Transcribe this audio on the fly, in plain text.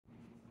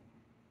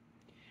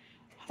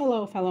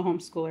Hello, fellow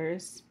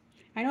homeschoolers.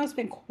 I know it's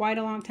been quite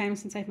a long time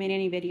since I've made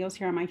any videos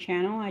here on my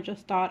channel. I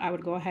just thought I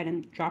would go ahead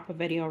and drop a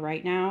video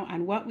right now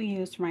on what we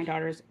used for my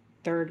daughter's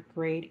third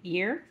grade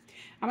year.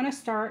 I'm going to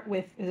start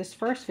with this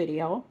first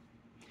video,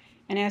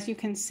 and as you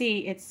can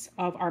see, it's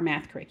of our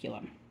math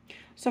curriculum.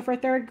 So for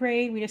third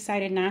grade, we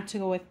decided not to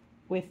go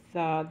with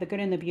the good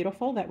and the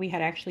beautiful that we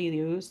had actually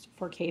used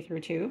for K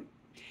through 2.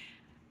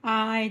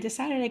 I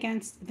decided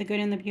against the good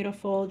and the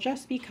beautiful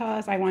just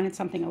because I wanted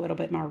something a little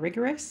bit more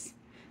rigorous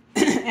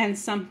and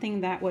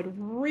something that would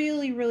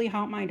really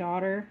help my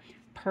daughter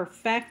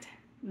perfect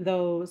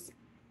those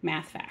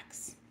math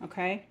facts,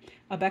 okay?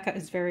 Abeka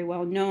is very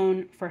well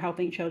known for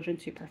helping children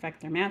to perfect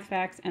their math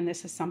facts, and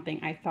this is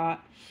something I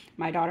thought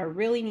my daughter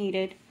really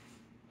needed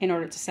in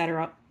order to set her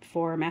up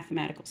for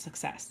mathematical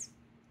success,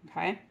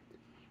 okay?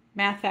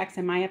 Math facts,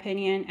 in my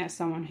opinion, as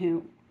someone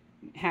who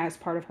has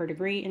part of her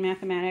degree in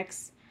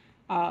mathematics,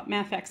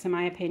 math facts, in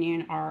my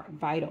opinion, are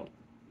vital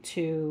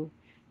to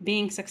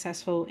being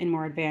successful in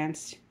more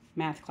advanced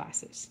math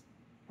classes,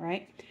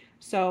 right?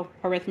 So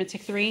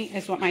arithmetic 3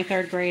 is what my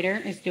third grader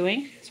is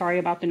doing. Sorry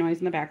about the noise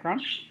in the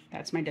background.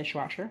 That's my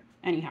dishwasher.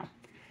 Anyhow,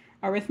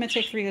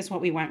 arithmetic 3 is what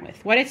we went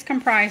with. What it's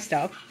comprised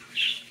of,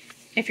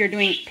 if you're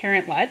doing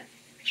parent-led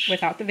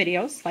without the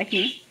videos like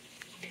me,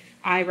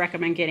 I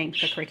recommend getting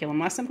the curriculum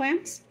lesson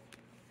plans.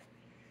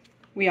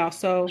 We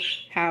also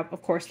have,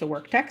 of course, the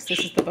work text.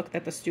 This is the book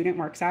that the student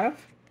works out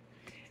of.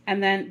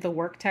 And then the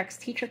work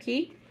text teacher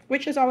key,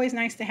 which is always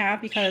nice to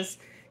have because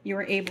you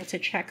are able to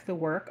check the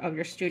work of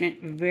your student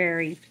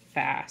very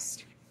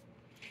fast.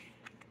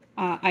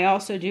 I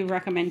also do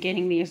recommend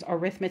getting these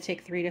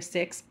arithmetic 3 to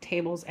 6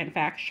 tables and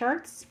fact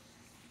charts.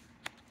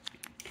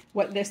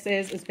 What this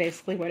is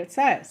basically what it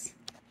says.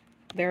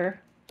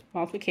 They're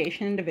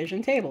multiplication and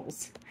division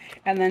tables.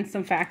 And then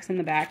some facts in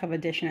the back of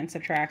addition and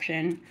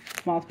subtraction,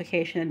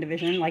 multiplication and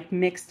division, like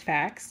mixed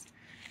facts,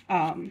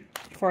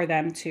 for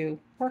them to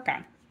work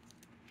on.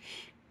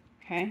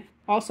 Okay.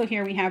 Also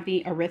here we have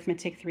the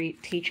arithmetic 3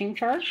 teaching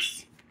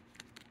charts.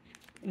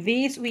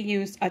 These we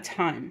use a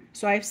ton.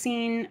 So I've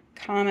seen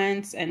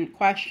comments and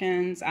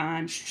questions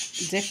on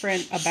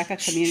different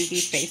Abeka community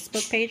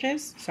Facebook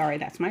pages. Sorry,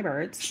 that's my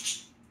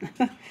birds.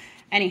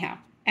 Anyhow,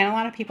 and a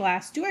lot of people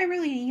ask, do I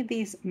really need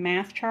these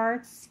math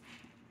charts?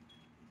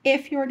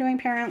 If you're doing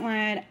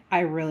parent-led,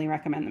 I really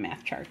recommend the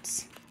math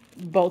charts.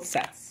 Both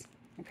sets,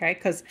 okay?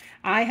 Because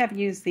I have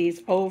used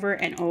these over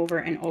and over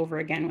and over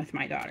again with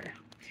my daughter.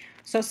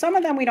 So some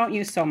of them we don't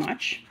use so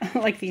much,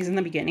 like these in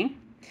the beginning.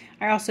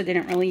 I also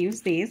didn't really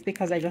use these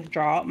because I just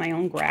draw out my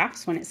own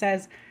graphs. When it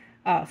says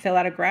fill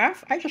out a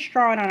graph, I just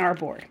draw it on our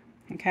board,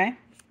 okay?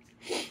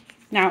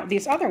 Now,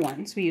 these other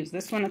ones, we use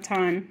this one a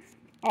ton.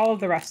 All of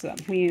the rest of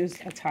them, we use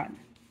a ton,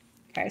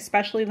 okay?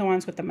 Especially the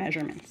ones with the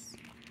measurements.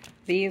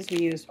 These we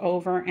use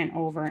over and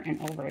over and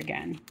over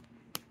again.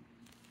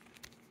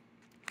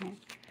 Okay.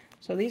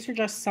 So these are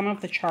just some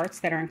of the charts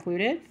that are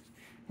included.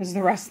 This is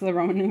the rest of the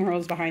Roman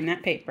numerals behind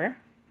that paper.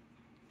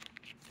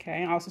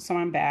 Okay, also some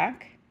on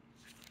back.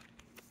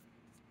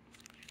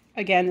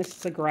 Again, this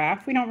is a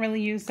graph. We don't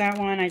really use that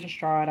one. I just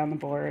draw it on the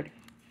board.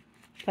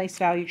 Place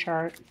value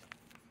chart.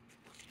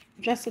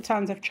 Just the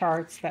tons of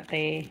charts that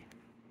they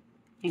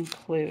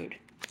include.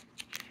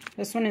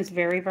 This one is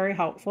very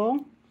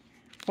helpful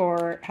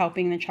for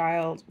helping the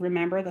child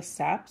remember the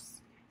steps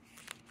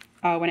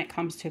when it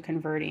comes to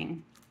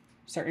converting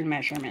certain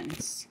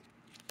measurements.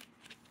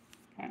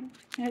 Okay.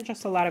 And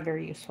just a lot of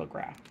very useful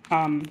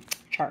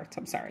charts,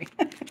 I'm sorry.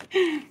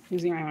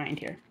 Losing my mind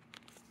here.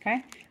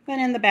 Okay. Then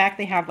in the back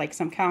they have like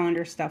some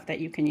calendar stuff that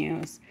you can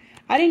use.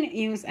 I didn't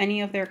use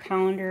any of their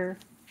calendar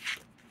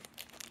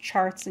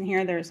charts in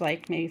here. There's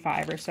like maybe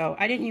 5 or so.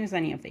 I didn't use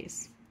any of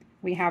these.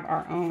 We have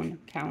our own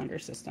calendar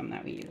system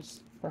that we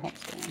use for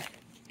homeschooling.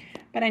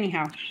 But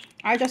anyhow,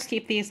 I just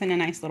keep these in a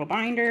nice little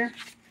binder.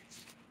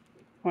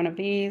 One of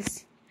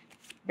these,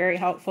 very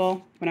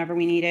helpful. Whenever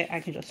we need it, I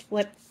can just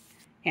flip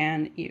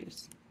and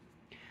use.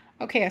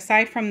 Okay,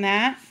 aside from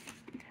that,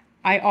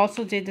 I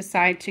also did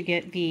decide to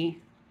get the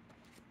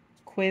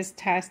quiz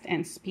test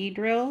and speed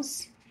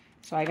drills.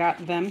 So I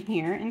got them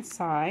here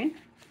inside.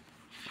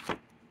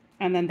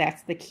 And then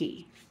that's the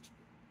key.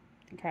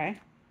 Okay.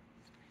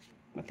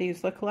 What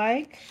these look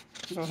like,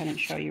 I'll go ahead and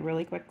show you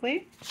really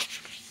quickly.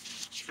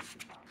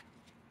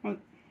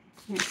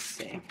 Let's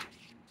see.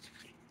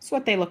 That's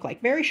what they look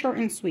like. Very short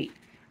and sweet.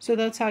 So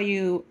they'll tell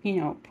you,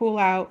 pull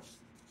out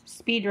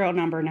speed drill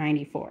number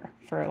 94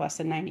 for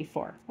lesson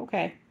 94.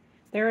 Okay,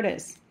 there it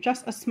is.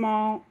 Just a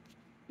small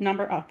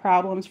number of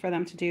problems for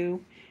them to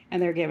do,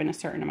 and they're given a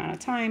certain amount of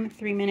time,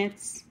 3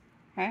 minutes.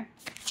 Okay.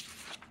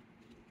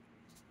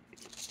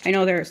 I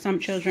know there are some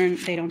children,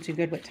 they don't do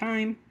good with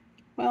time.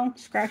 Well,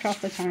 scratch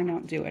off the time,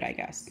 don't do it, I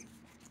guess.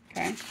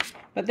 Okay.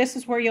 But this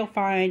is where you'll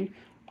find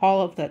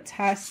all of the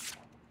tests,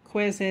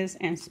 quizzes,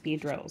 and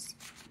speed drills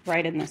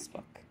right in this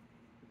book.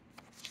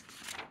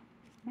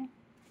 Okay.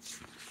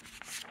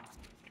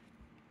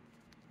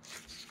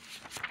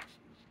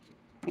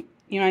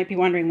 You might be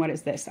wondering, what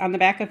is this? On the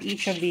back of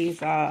each of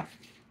these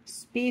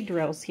speed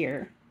drills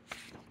here,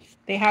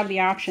 they have the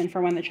option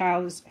for when the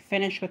child is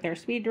finished with their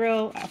speed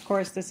drill. Of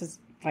course, this is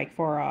like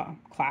for a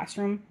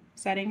classroom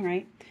setting,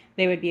 right?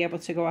 They would be able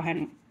to go ahead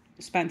and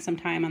spend some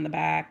time on the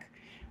back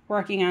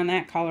working on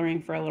that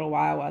coloring for a little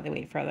while they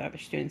wait for the other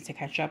students to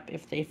catch up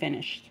if they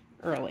finished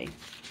early.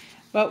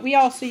 But we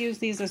also use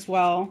these as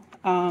well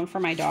for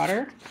my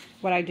daughter.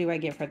 What I do, I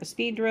give her the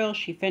speed drill.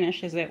 She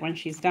finishes it when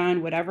she's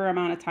done, whatever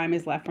amount of time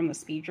is left from the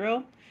speed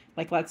drill.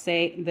 Like let's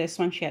say this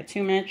one, she had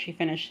 2 minutes, she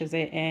finishes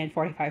it in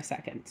 45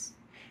 seconds.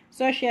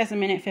 So she has 1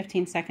 minute,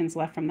 15 seconds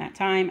left from that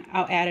time.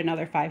 I'll add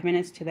another 5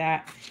 minutes to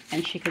that,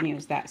 and she can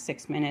use that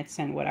 6 minutes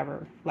and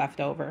whatever left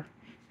over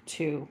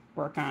to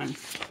work on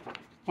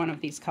one of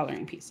these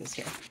coloring pieces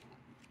here.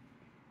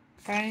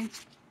 Okay.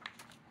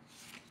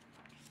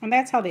 And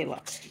that's how they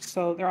look.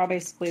 So they're all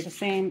basically the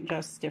same,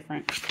 just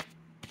different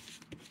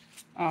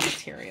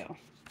material.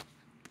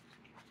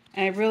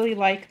 And I really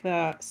like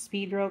the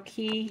speed drill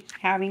key.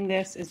 Having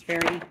this is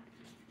very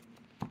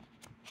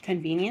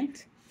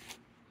convenient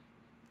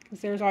because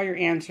there's all your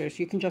answers.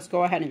 You can just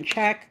go ahead and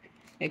check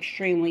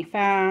extremely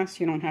fast.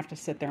 You don't have to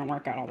sit there and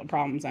work out all the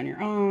problems on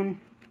your own.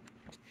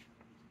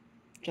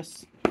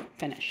 Just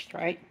finished,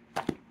 right?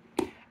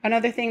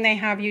 Another thing they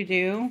have you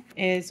do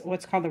is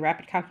what's called the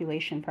rapid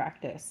calculation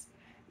practice.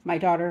 My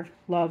daughter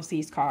loves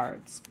these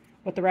cards.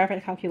 What the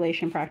rapid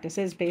calculation practice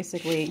is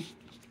basically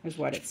is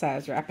what it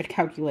says, rapid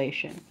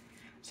calculation.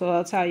 So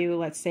they'll tell you,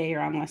 let's say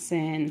you're on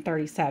lesson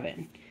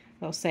 37.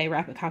 They'll say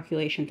rapid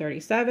calculation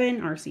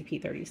 37,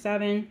 RCP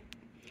 37.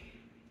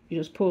 You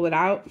just pull it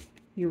out.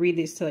 You read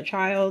these to the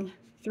child.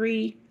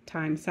 3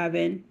 times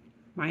 7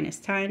 minus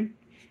 10.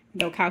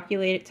 They'll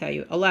calculate it, tell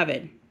you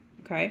 11.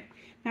 Okay?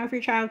 Now, if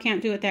your child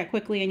can't do it that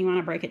quickly and you want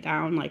to break it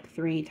down like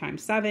 3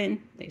 times 7,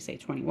 they say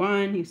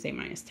 21, you say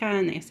minus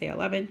 10, they say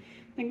 11,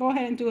 then go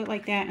ahead and do it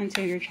like that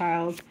until your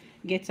child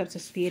gets up to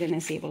speed and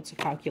is able to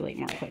calculate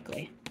more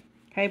quickly.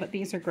 Okay, but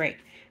these are great.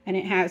 And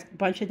it has a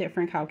bunch of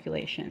different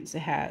calculations. It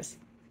has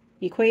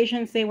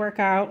equations they work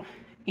out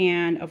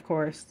and, of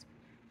course,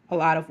 a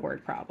lot of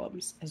word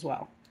problems as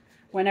well.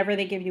 Whenever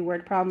they give you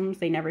word problems,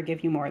 they never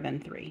give you more than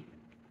 3.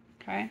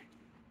 Okay?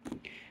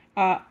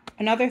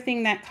 Another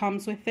thing that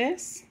comes with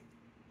this,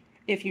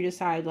 if you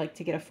decide like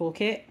to get a full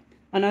kit,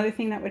 another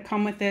thing that would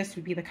come with this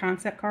would be the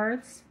concept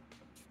cards.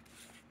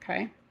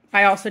 Okay.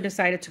 I also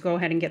decided to go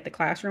ahead and get the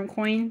classroom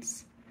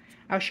coins.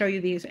 I'll show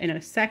you these in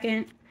a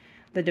second.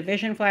 The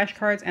division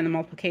flashcards and the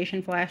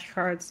multiplication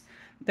flashcards.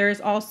 There's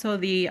also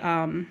the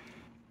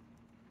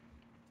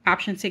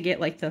option to get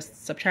like the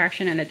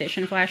subtraction and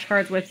addition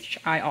flashcards, which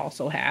I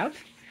also have.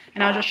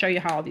 And I'll just show you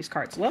how all these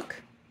cards look.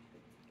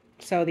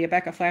 So the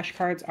Abeka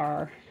flashcards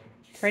are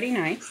pretty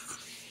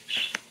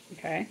nice.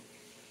 Okay.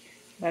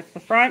 That's the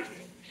front,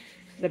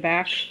 the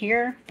back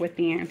here with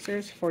the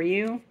answers for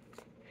you.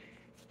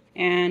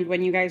 And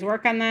when you guys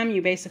work on them,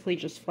 you basically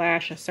just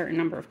flash a certain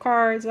number of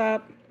cards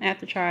up at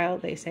the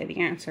child. They say the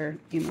answer,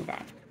 you move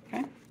on.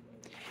 Okay?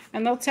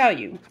 And they'll tell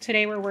you,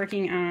 today we're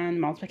working on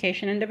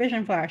multiplication and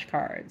division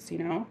flashcards, you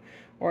know,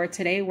 or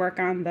today work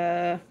on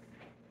the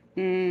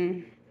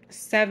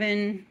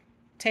 7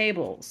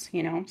 tables,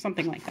 you know,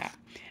 something like that.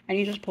 And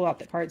you just pull out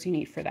the cards you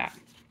need for that.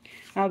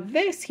 Now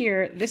this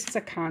here, this is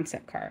a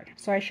concept card.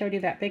 So I showed you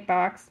that big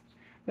box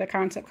with the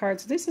concept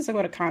cards. This is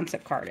what a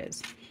concept card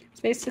is. It's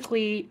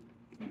basically,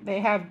 they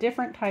have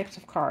different types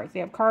of cards.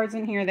 They have cards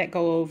in here that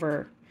go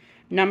over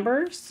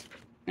numbers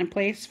and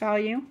place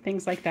value,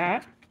 things like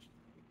that.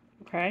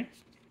 Okay.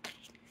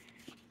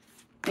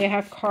 They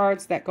have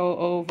cards that go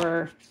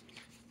over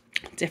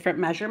different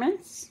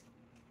measurements.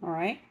 All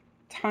right.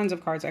 Tons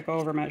of cards that go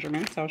over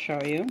measurements. I'll show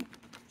you.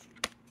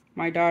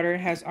 My daughter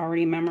has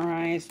already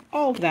memorized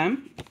all of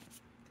them,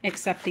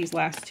 except these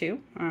last 2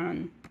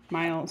 on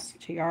miles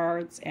to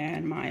yards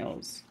and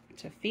miles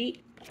to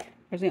feet.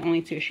 Those are the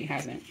only 2 she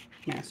hasn't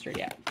mastered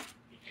yet.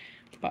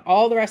 But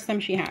all the rest of them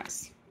she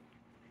has.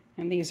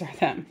 And these are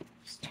them.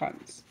 There's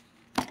tons.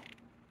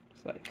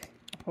 It's like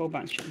a whole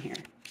bunch in here.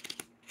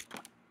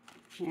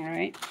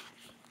 Alright.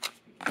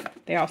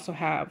 They also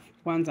have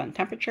ones on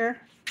temperature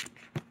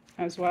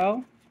as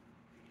well.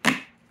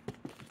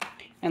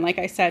 And like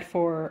I said,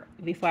 for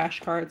the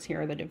flashcards,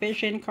 here are the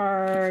division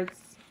cards.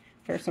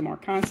 There's some more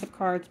concept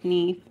cards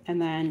beneath.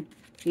 And then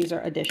these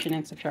are addition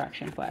and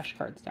subtraction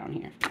flashcards down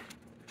here.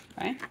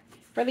 Okay.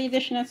 For the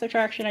addition and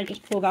subtraction, I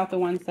just pulled out the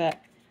ones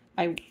that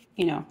I,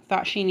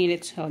 thought she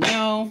needed to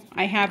know.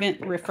 I haven't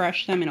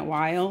refreshed them in a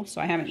while,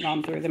 so I haven't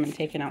gone through them and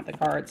taken out the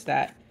cards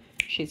that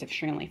she's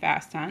extremely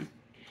fast on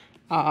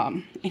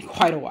in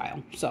quite a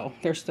while. So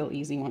there's still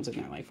easy ones in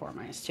there, like 4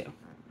 minus 2.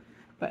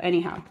 But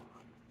anyhow,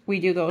 we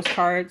do those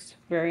cards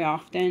very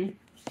often.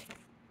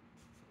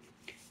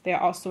 They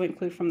also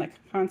include from the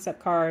concept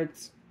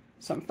cards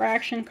some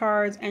fraction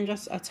cards and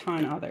just a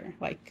ton other.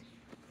 Like,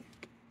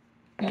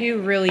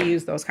 you really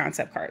use those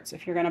concept cards.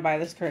 If you're going to buy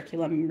this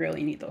curriculum, you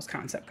really need those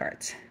concept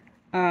cards.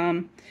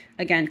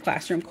 Again,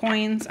 classroom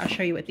coins. I'll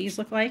show you what these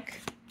look like.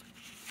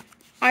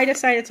 I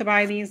decided to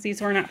buy these.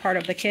 These were not part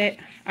of the kit.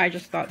 I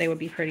just thought they would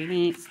be pretty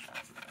neat.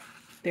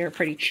 They're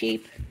pretty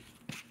cheap,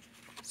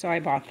 so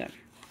I bought them.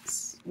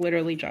 It's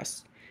literally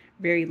just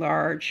very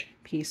large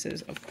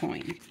pieces of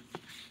coin.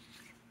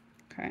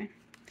 Okay.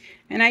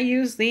 And I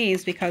use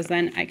these because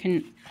then I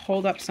can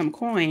hold up some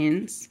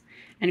coins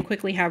and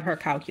quickly have her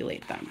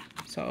calculate them.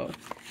 So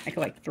I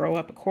could like throw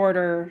up a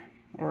quarter,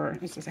 or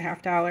this is a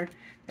 $50,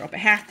 throw up a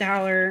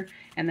 $50,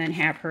 and then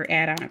have her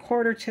add on a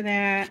quarter to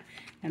that,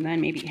 and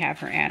then maybe have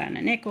her add on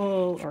a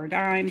nickel or a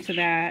dime to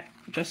that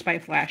just by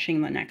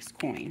flashing the next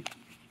coin.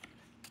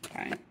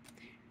 Okay.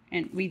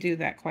 And we do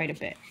that quite a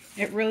bit.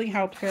 It really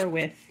helps her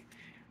with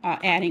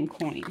adding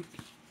coin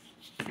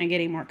and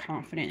getting more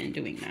confident in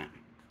doing that.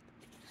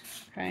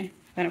 Okay.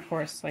 Then, of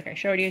course, like I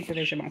showed you,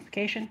 division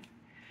multiplication.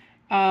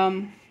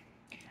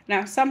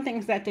 Now, some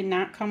things that did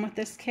not come with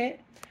this kit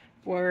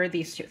were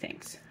these two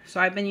things. So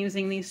I've been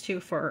using these two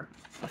for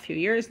a few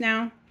years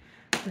now.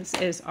 This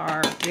is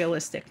our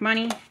realistic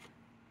money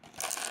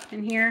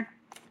in here.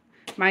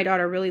 My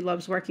daughter really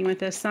loves working with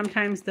this.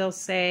 Sometimes they'll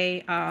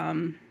say,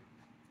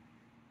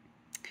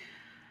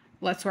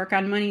 let's work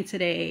on money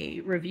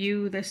today.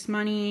 Review this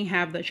money.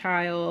 Have the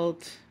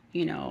child,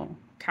 you know,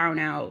 count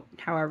out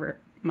however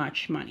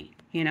much money,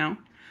 you know.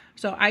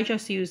 So I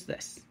just use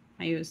this.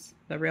 I use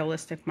the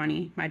realistic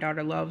money. My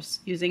daughter loves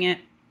using it,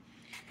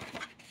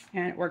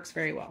 and it works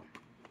very well.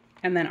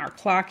 And then our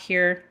clock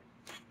here,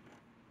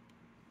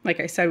 like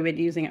I said, we've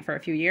been using it for a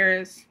few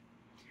years.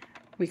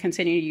 We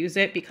continue to use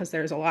it because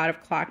there's a lot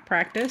of clock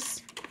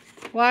practice,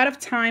 a lot of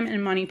time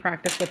and money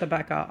practice with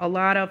Rebecca, a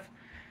lot of,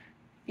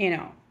 you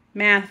know,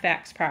 math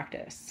facts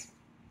practice.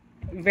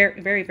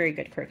 Very, very, very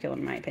good curriculum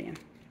in my opinion.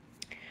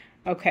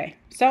 Okay,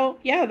 so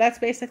yeah, that's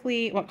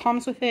basically what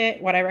comes with it,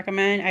 what I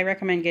recommend. I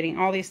recommend getting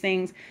all these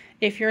things.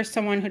 If you're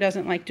someone who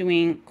doesn't like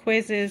doing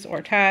quizzes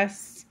or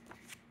tests,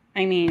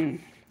 I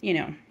mean, you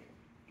know,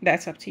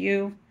 that's up to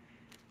you.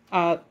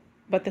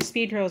 But the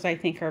speed drills, I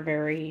think, are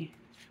very,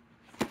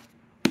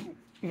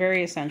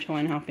 very essential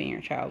in helping your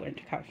child learn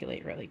to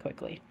calculate really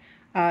quickly.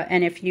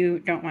 And if you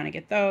don't want to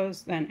get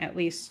those, then at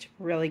least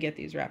really get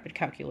these rapid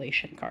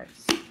calculation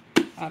cards,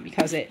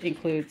 because it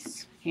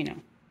includes, you know,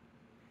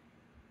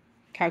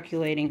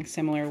 calculating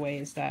similar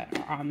ways that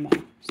are on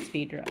the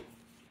speed drill.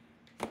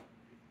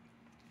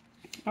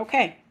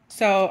 Okay,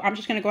 so I'm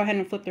just going to go ahead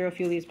and flip through a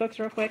few of these books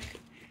real quick.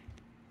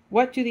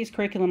 What do these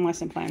curriculum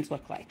lesson plans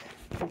look like?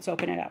 Let's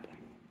open it up.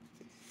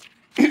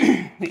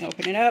 We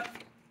open it up.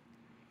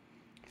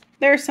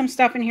 There's some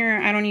stuff in here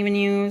I don't even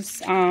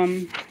use.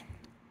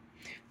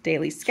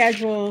 Daily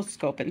schedule,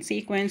 scope and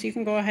sequence. You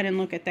can go ahead and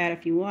look at that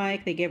if you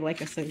like. They give like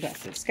a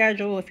suggested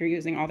schedule if you're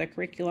using all the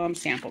curriculum,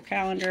 sample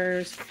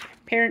calendars,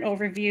 parent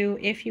overview.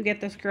 If you get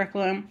this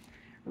curriculum,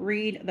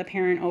 read the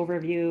parent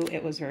overview.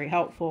 It was very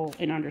helpful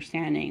in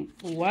understanding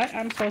what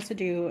I'm supposed to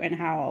do and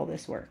how all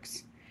this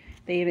works.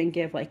 They even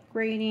give like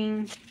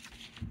grading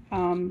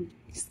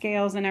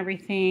scales and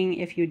everything.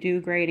 If you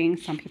do grading,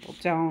 some people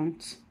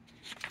don't.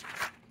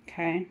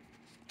 Okay.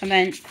 And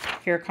then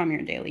here come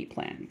your daily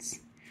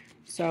plans.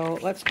 So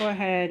let's go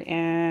ahead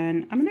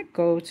and I'm going to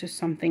go to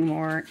something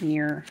more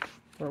near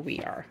where we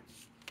are.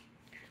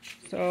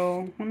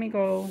 So let me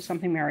go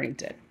something we already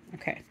did.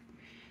 Okay.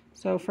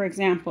 So for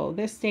example,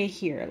 this day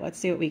here, let's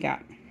see what we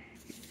got.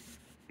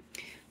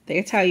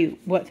 They tell you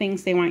what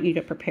things they want you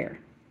to prepare.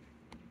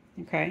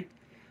 Okay.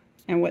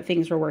 And what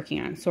things we're working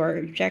on. So our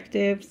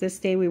objectives, this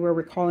day we were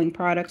recalling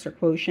products or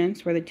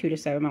quotients for the 2 to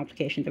 7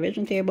 multiplication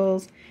division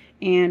tables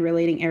and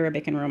relating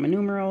Arabic and Roman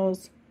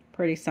numerals.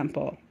 Pretty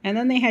simple. And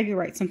then they have you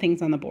write some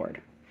things on the board.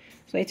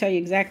 So they tell you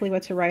exactly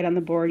what to write on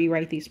the board. You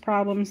write these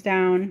problems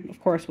down, of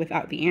course,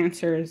 without the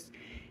answers,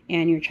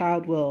 and your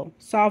child will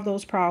solve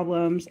those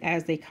problems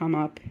as they come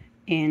up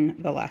in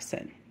the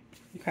lesson.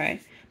 Okay?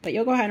 But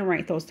you'll go ahead and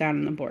write those down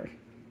on the board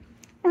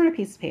or on a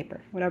piece of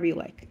paper, whatever you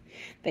like.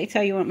 They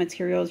tell you what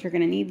materials you're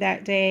going to need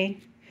that day.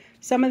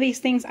 Some of these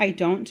things I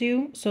don't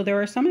do. So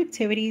there are some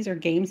activities or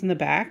games in the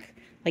back,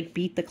 like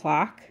beat the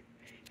clock.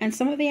 And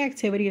some of the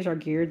activities are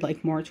geared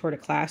like more toward a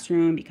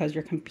classroom because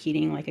you're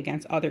competing like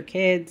against other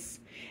kids.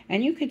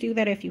 And you could do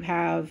that if you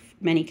have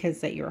many kids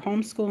that you're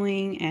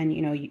homeschooling and,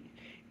 you know,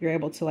 you're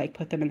able to like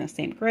put them in the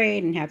same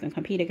grade and have them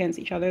compete against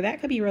each other.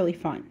 That could be really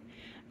fun.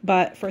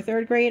 But for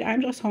 3rd grade,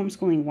 I'm just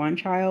homeschooling one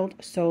child.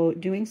 So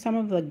doing some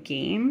of the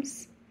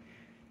games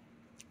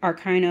are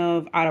kind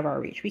of out of our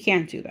reach. We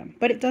can't do them.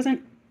 But it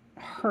doesn't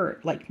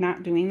hurt. Like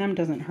not doing them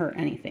doesn't hurt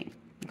anything.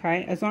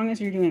 Okay? As long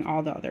as you're doing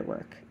all the other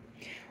work.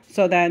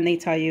 So then they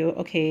tell you,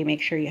 okay,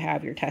 make sure you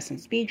have your test and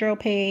speed drill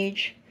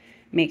page.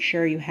 Make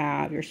sure you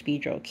have your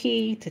speed drill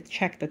key to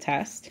check the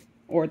test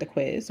or the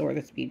quiz or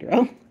the speed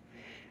drill.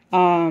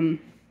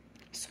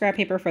 Scrap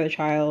paper for the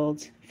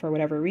child for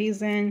whatever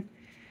reason.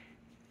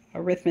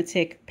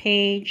 Arithmetic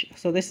page.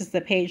 So this is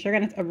the page. They're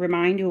going to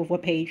remind you of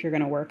what page you're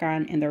going to work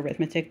on in the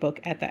arithmetic book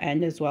at the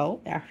end as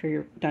well after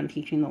you're done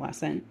teaching the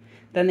lesson.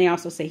 Then they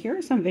also say, here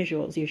are some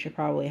visuals you should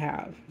probably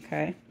have.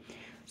 Okay.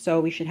 So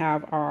we should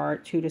have our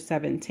 2 to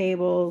 7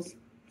 tables,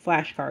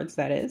 flashcards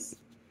that is,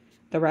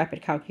 the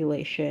rapid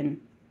calculation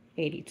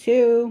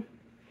 82,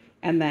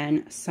 and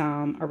then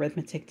some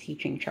arithmetic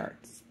teaching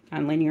charts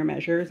on linear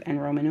measures and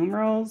Roman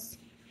numerals,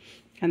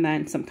 and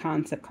then some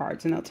concept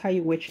cards, and they'll tell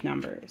you which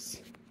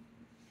numbers.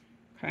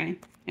 okay?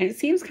 And it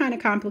seems kind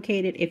of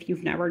complicated if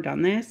you've never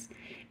done this.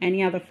 And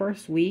yeah, the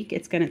first week,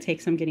 it's going to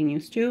take some getting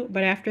used to.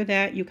 But after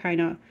that, you kind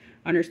of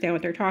understand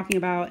what they're talking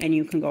about and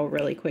you can go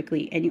really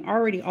quickly. And you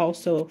already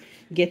also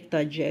get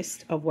the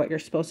gist of what you're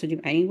supposed to do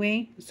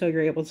anyway. So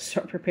you're able to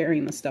start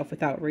preparing the stuff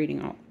without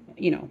reading all,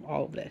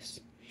 all of this.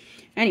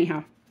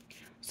 Anyhow,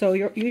 so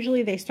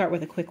usually they start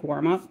with a quick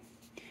warm-up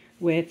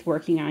with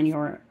working on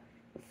your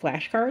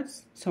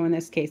flashcards. So in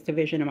this case,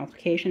 division and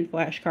multiplication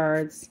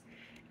flashcards.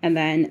 And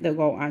then they'll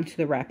go on to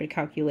the rapid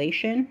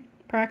calculation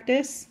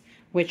practice,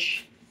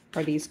 which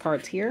are these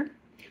cards here.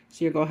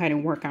 So you go ahead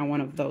and work on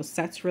one of those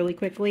sets really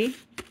quickly.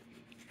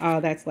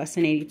 That's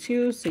lesson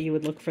 82, so you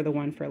would look for the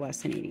one for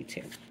lesson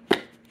 82.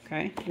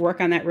 Okay,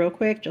 work on that real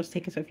quick, just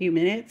take us a few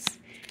minutes.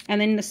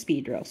 And then the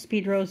speed drill.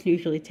 Speed drills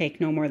usually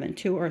take no more than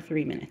 2 or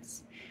 3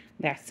 minutes.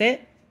 That's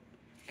it.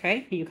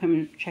 Okay, you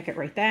can check it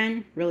right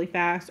then, really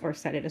fast, or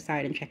set it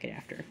aside and check it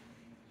after.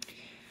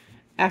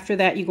 After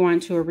that, you go on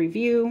to a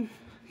review.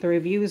 The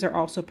reviews are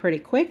also pretty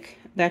quick.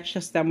 That's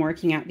just them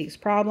working out these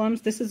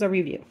problems. This is a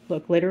review.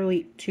 Look,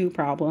 literally 2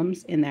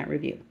 problems in that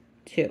review.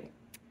 2.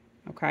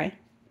 Okay?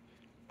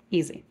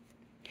 Easy.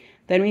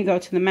 Then we go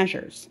to the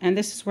measures, and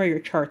this is where your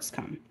charts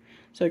come.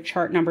 So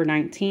chart number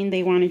 19,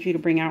 they wanted you to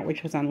bring out,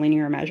 which was on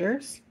linear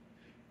measures.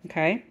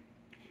 Okay?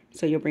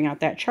 So you'll bring out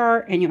that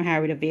chart, and you'll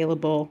have it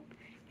available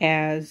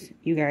as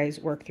you guys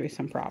work through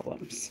some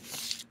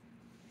problems.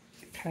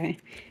 Okay?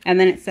 And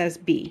then it says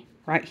B,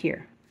 right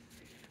here.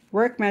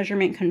 Work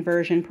measurement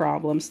conversion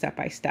problems step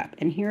by step.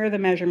 And here are the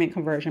measurement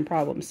conversion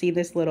problems. See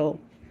this little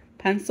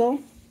pencil?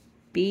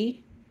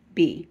 B,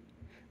 B.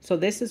 So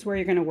this is where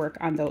you're going to work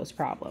on those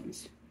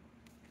problems.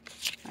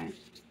 Okay.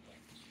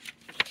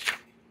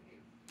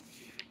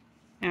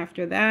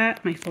 After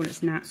that, my phone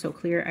is not so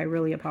clear. I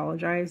really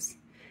apologize.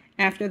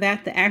 After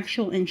that, the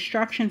actual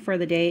instruction for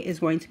the day is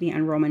going to be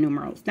on Roman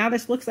numerals. Now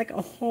this looks like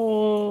a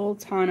whole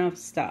ton of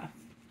stuff.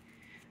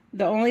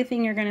 The only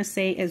thing you're going to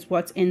say is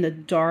what's in the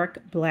dark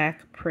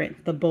black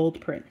print, the bold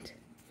print.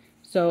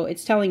 So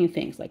it's telling you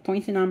things like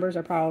points and numbers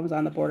or problems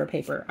on the board or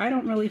paper. I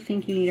don't really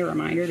think you need a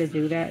reminder to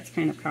do that. It's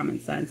kind of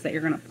common sense that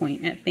you're going to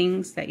point at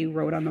things that you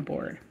wrote on the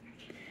board.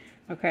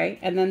 Okay,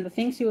 and then the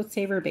things you would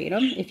say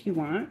verbatim, if you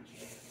want,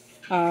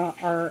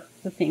 are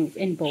the things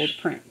in bold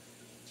print.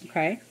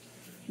 Okay,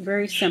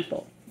 very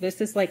simple.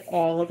 This is like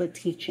all of the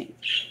teaching.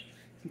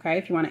 Okay,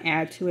 if you want to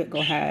add to it,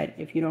 go ahead.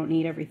 If you don't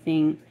need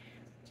everything,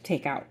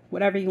 take out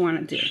whatever you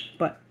want to do.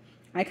 But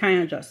I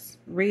kind of just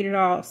read it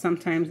all.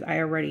 Sometimes I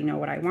already know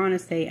what I want to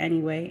say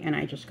anyway, and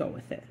I just go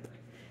with it.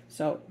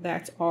 So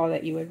that's all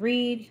that you would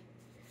read.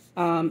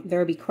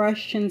 There'll be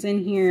questions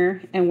in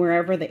here and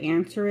wherever the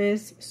answer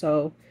is.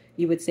 So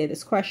you would say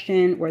this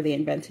question, were they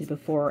invented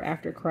before or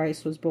after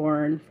Christ was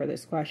born? For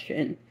this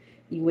question,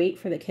 you wait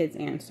for the kid's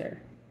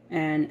answer,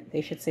 and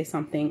they should say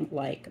something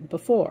like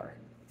before,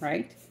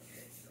 right?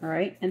 All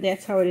right, and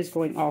that's how it is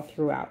going all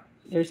throughout.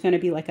 There's going to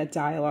be like a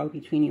dialogue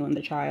between you and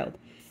the child.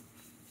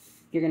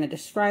 You're going to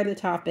describe the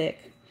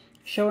topic,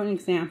 show an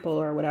example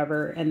or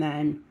whatever, and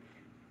then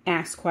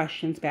ask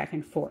questions back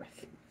and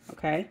forth,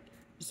 okay?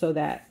 So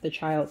that the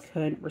child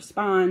could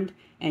respond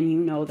and you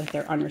know that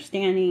they're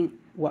understanding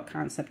what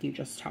concept you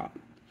just taught.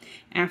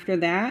 After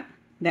that,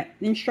 that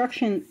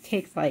instruction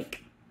takes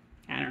like,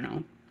 I don't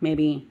know,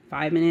 maybe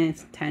 5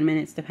 minutes, 10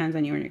 minutes, depends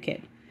on you and your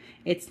kid.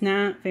 It's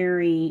not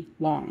very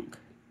long,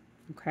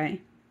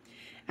 okay?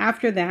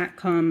 After that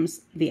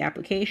comes the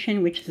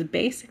application, which is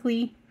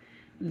basically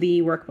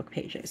the workbook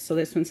pages. So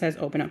this one says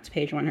open up to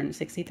page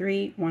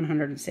 163,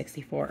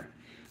 164.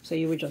 So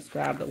you would just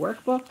grab the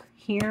workbook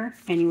here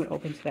and you would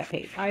open to that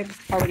page. I've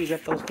already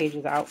ripped those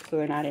pages out, so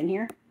they're not in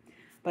here.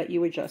 But you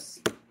would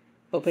just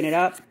open it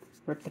up,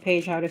 rip the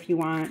page out if you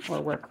want,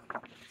 or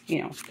work,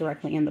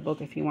 directly in the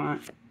book if you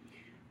want,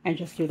 and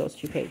just do those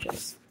 2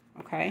 pages,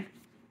 okay?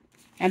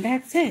 And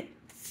that's it.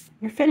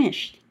 You're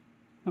finished.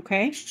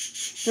 Okay,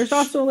 there's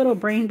also a little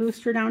brain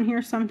booster down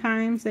here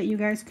sometimes that you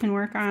guys can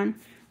work on,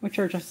 which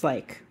are just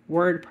like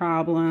word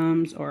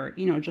problems or,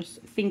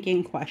 just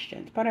thinking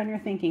questions. Put on your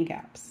thinking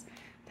caps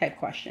type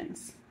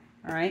questions.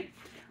 All right,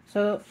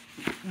 so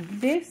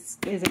this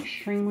is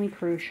extremely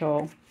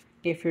crucial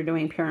if you're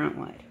doing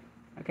parent-led.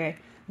 Okay,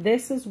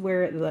 this is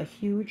where the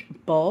huge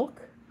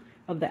bulk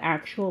of the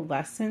actual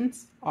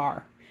lessons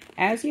are.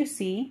 As you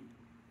see,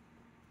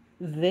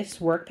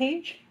 this work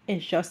page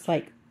is just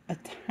like a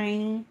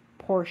tiny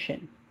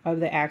portion of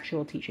the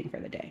actual teaching for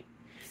the day.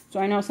 So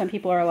I know some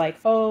people are like,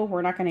 oh,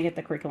 we're not going to get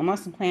the curriculum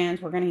lesson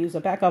plans. We're going to use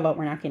Abeka, but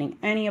we're not getting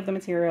any of the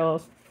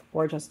materials.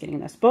 We're just getting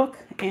this book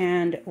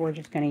and we're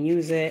just going to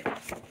use it.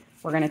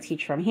 We're going to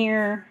teach from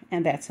here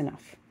and that's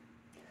enough.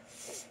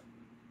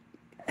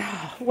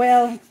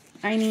 Well,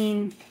 I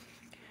mean,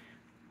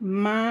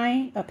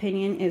 my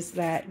opinion is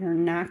that you're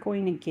not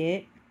going to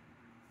get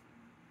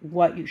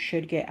what you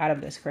should get out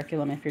of this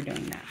curriculum if you're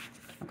doing that.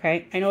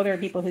 Okay, I know there are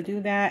people who do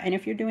that, and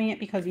if you're doing it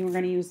because you were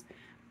going to use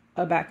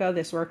Abeka,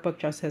 this workbook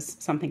just has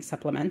something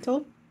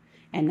supplemental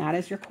and not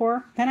as your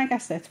core, then I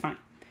guess that's fine.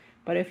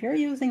 But if you're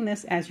using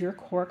this as your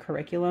core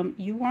curriculum,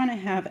 you want to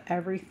have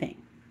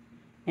everything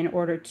in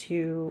order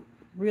to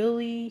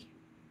really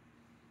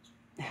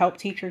help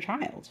teach your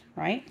child,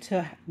 right?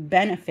 To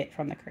benefit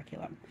from the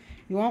curriculum.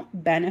 You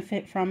won't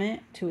benefit from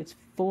it to its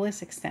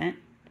fullest extent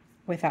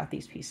without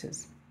these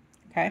pieces,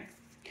 okay?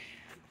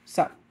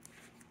 So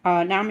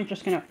now I'm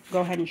just going to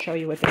go ahead and show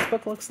you what this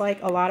book looks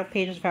like. A lot of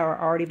pages have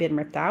already been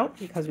ripped out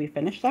because we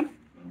finished them,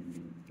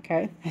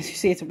 okay? As you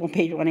see, it's on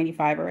page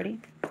 185 already,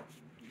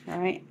 all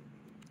right?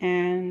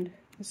 And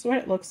this is what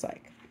it looks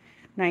like.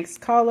 Nice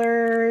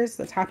colors.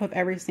 The top of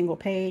every single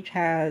page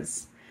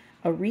has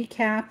a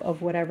recap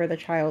of whatever the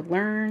child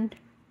learned.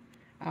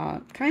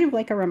 Kind of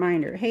like a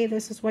reminder. Hey,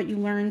 this is what you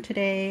learned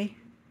today.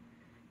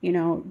 You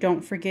know,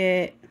 don't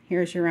forget.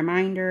 Here's your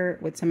reminder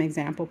with some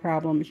example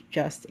problems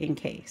just in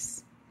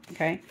case.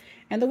 Okay.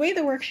 And the way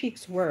the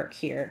worksheets work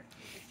here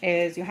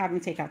is you have them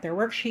take out their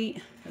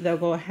worksheet. They'll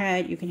go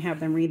ahead. You can have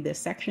them read this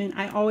section.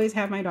 I always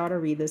have my daughter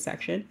read this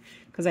section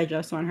because I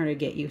just want her to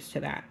get used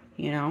to that,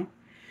 you know.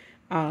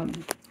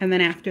 And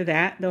then after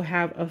that, they'll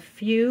have a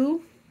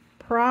few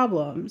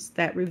problems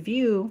that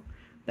review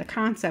the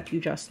concept you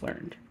just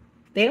learned.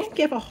 They don't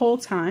give a whole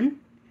ton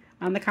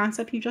on the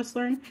concept you just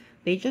learned.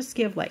 They just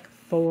give like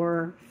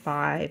 4,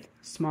 5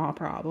 small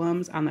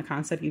problems on the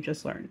concept you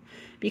just learned.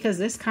 Because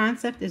this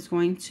concept is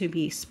going to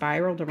be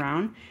spiraled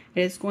around.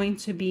 It is going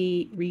to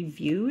be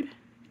reviewed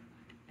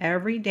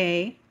every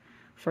day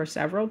for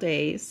several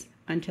days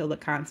until the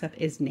concept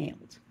is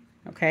nailed.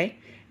 Okay?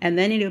 And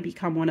then it'll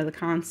become one of the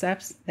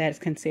concepts that is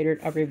considered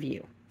a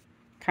review.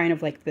 Kind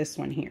of like this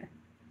one here.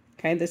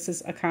 Okay, this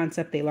is a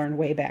concept they learned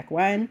way back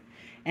when,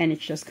 and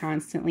it's just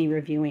constantly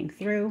reviewing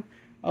through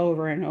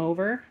over and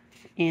over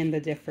in the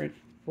different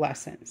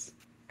lessons.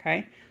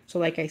 Okay, so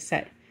like I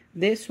said,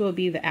 this will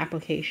be the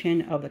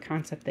application of the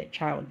concept that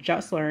child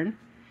just learned.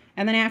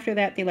 And then after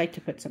that, they like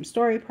to put some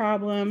story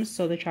problems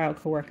so the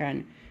child can work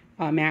on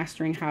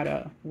mastering how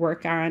to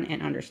work on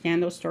and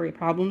understand those story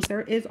problems.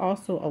 There is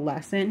also a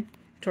lesson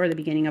toward the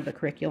beginning of the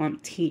curriculum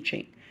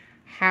teaching.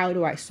 How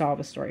do I solve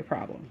a story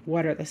problem?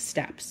 What are the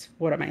steps?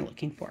 What am I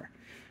looking for?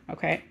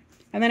 Okay.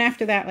 And then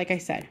after that, like I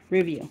said,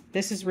 review.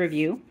 This is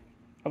review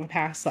of a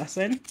past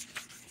lesson.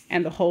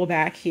 And the whole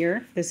back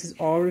here, this is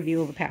all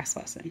review of a past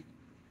lesson.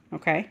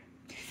 Okay.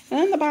 And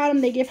then the bottom,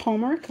 they give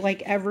homework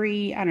like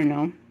every, I don't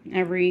know,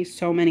 every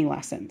so many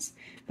lessons.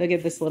 They'll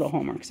give this little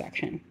homework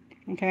section.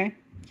 Okay.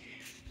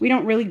 We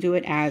don't really do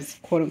it as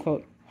quote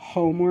unquote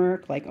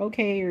homework. Like,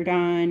 okay, you're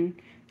done.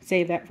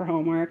 Save that for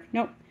homework.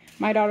 Nope.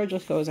 My daughter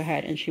just goes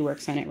ahead and she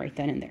works on it right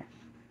then and there.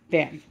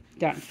 Bam.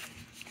 Done.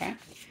 Okay.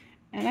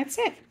 And that's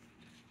it.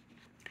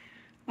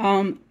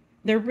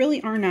 There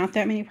really are not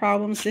that many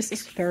problems. This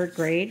is 3rd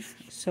grade,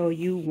 so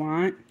you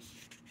want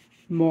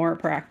more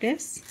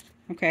practice.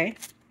 Okay.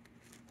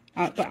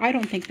 But I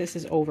don't think this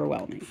is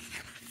overwhelming.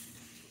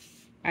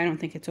 I don't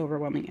think it's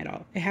overwhelming at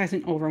all. It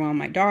hasn't overwhelmed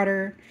my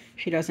daughter.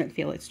 She doesn't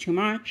feel it's too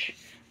much.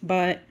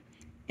 But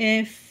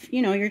if,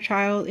 you know, your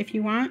child, if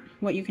you want,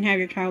 what you can have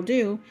your child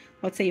do,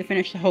 let's say you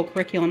finish the whole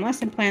curriculum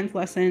lesson plans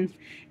lessons,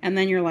 and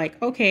then you're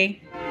like, okay,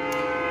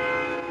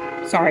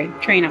 sorry,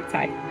 train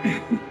outside.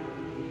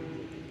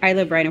 I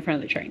live right in front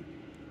of the train.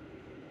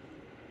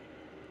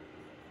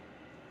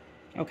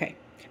 Okay.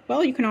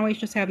 Well, you can always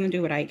just have them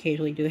do what I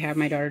occasionally do, have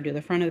my daughter do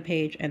the front of the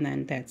page, and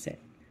then that's it.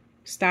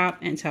 Stop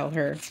and tell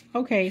her,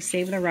 okay,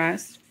 save the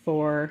rest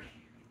for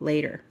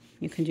later.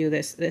 You can do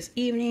this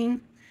evening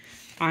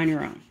on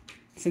your own,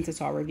 since it's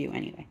all review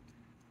anyway.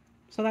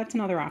 So that's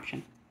another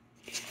option.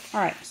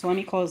 All right, so let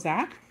me close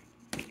that.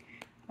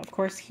 Of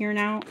course, here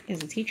now is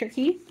the teacher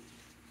key.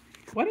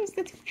 What is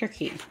the teacher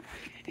key?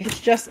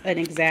 It's just an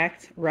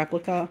exact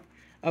replica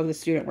of the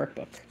student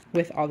workbook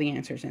with all the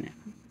answers in it.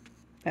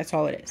 That's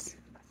all it is.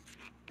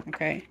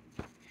 Okay.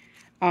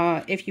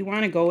 If you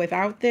want to go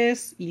without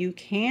this, you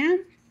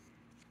can,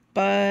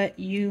 but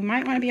you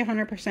might want to be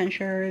 100%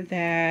 sure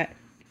that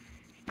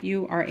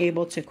you are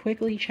able to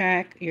quickly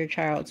check your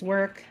child's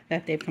work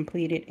that they've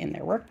completed in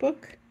their workbook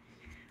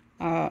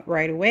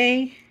right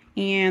away,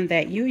 and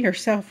that you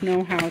yourself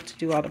know how to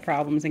do all the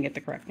problems and get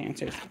the correct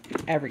answers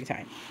every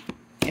time,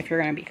 if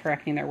you're going to be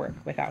correcting their work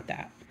without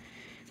that.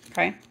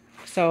 Okay,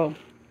 so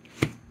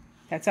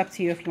that's up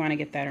to you if you want to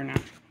get that or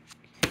not.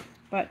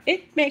 But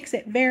it makes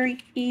it very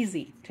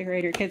easy to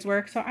grade your kids'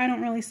 work, so I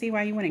don't really see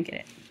why you wouldn't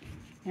get it.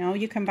 You know,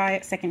 you can buy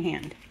it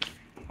secondhand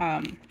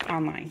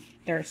online.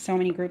 There are so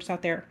many groups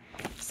out there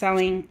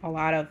selling a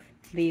lot of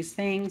these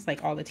things,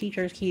 like all the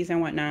teachers' keys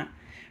and whatnot,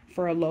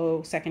 for a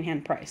low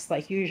secondhand price.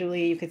 Like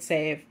usually you could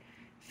save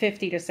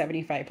 50 to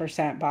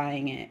 75%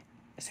 buying it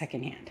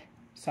secondhand.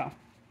 So,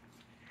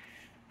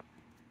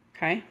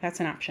 okay, that's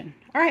an option.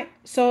 All right,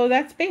 so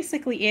that's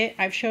basically it.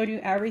 I've showed you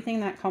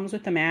everything that comes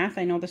with the math.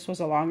 I know this was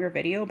a longer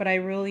video, but I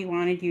really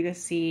wanted you to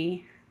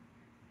see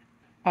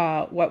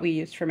what we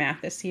used for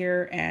math this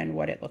year and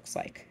what it looks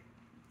like.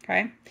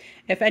 Okay,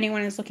 if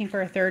anyone is looking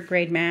for a 3rd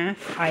grade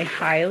math, I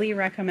highly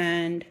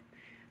recommend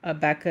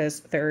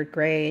Becca's 3rd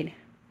grade,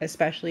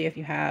 especially if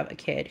you have a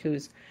kid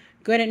who's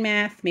good at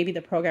math. Maybe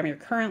the program you're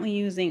currently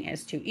using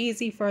is too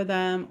easy for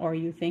them, or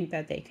you think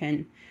that they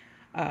can,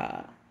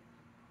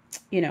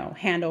 you know,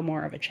 handle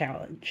more of a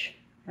challenge,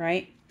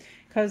 right?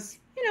 Because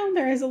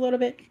there is a little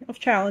bit of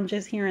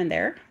challenges here and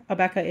there.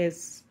 Abeka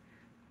is,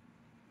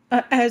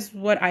 as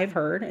what I've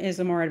heard, is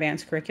a more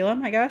advanced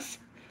curriculum, I guess.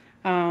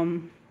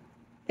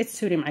 It's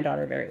suiting my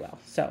daughter very well.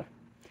 So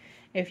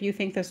if you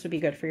think this would be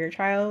good for your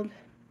child,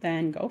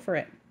 then go for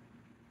it.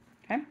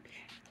 Okay.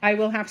 I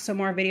will have some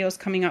more videos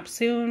coming up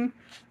soon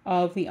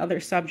of the other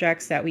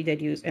subjects that we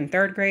did use in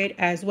 3rd grade,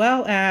 as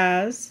well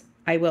as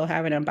I will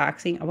have an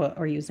unboxing of what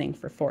we're using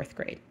for 4th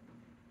grade.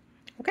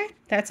 Okay,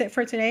 that's it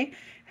for today.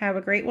 Have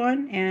a great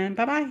one, and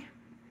bye-bye.